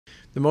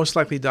The most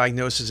likely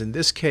diagnosis in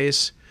this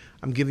case,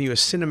 I'm giving you a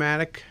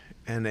cinematic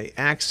and an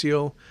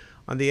axial.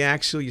 On the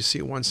axial, you see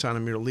a 1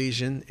 centimeter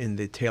lesion in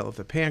the tail of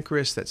the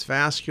pancreas that's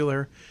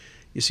vascular.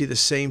 You see the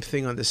same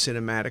thing on the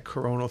cinematic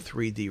coronal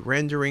 3D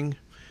rendering.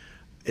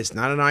 It's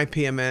not an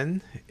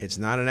IPMN. It's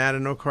not an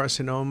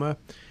adenocarcinoma.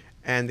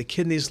 And the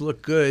kidneys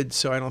look good,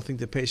 so I don't think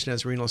the patient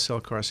has renal cell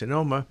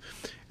carcinoma.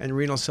 And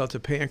renal cell to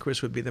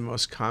pancreas would be the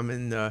most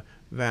common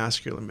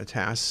vascular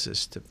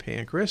metastasis to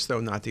pancreas,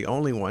 though not the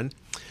only one.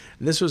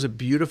 And this was a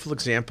beautiful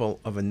example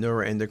of a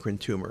neuroendocrine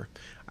tumor.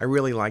 I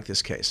really like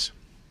this case.